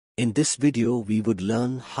In this video we would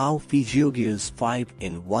learn how Physiogears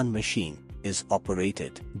 5-in-1 machine is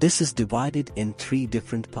operated. This is divided in 3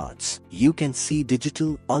 different parts. You can see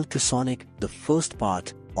digital ultrasonic, the first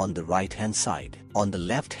part, on the right hand side. On the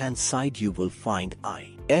left hand side you will find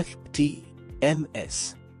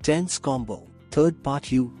IFT+MS+TENS combo. Third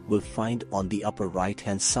part you will find on the upper right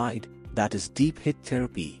hand side, that is deep hit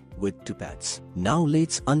therapy with 2 pads. Now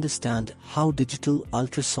let's understand how digital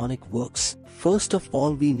ultrasonic works. First of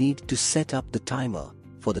all, we need to set up the timer.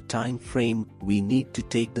 For the time frame we need to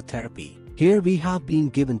take the therapy. Here we have been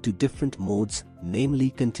given 2 different modes,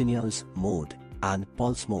 namely continuous mode and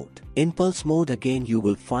pulse mode. In pulse mode again you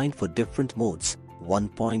will find for different modes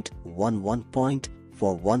 1.1, 1.4,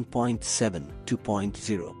 1.7,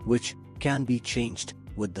 2.0, which can be changed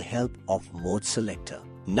with the help of mode selector.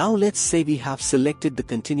 Now let's say we have selected the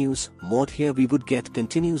continuous mode. Here we would get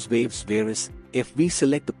continuous waves, whereas if we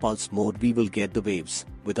select the pulse mode we will get the waves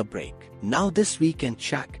with a break. Now this we can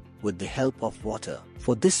check with the help of water.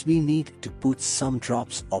 For this we need to put some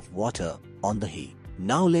drops of water on the heat.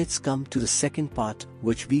 Now let's come to the second part,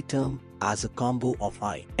 which we term as a combo of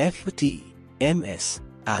IFT, MS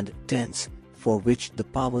and TENS, for which the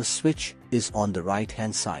power switch is on the right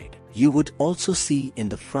hand side. You would also see in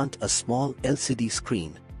the front a small LCD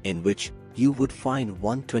screen in which you would find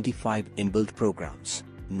 125 inbuilt programs.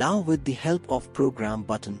 Now with the help of program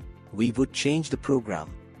button, we would change the program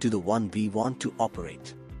to the one we want to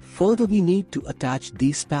operate. Further, we need to attach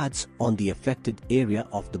these pads on the affected area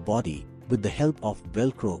of the body with the help of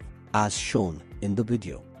Velcro as shown in the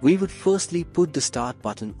video. We would firstly put the start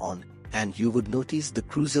button on, and you would notice the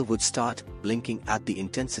cursor would start blinking at the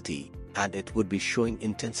intensity, and it would be showing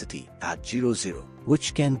intensity at 00,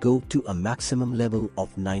 which can go to a maximum level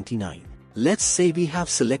of 99. Let's say we have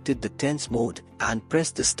selected the TENS mode and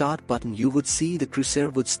press the start button. You would see the cursor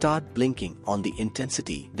would start blinking on the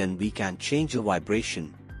intensity. Then we can change the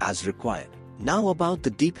vibration as required. Now about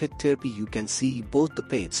the deep hit therapy, you can see both the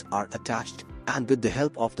pads are attached, and with the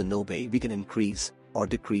help of the knob we can increase or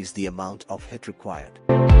decrease the amount of hit required.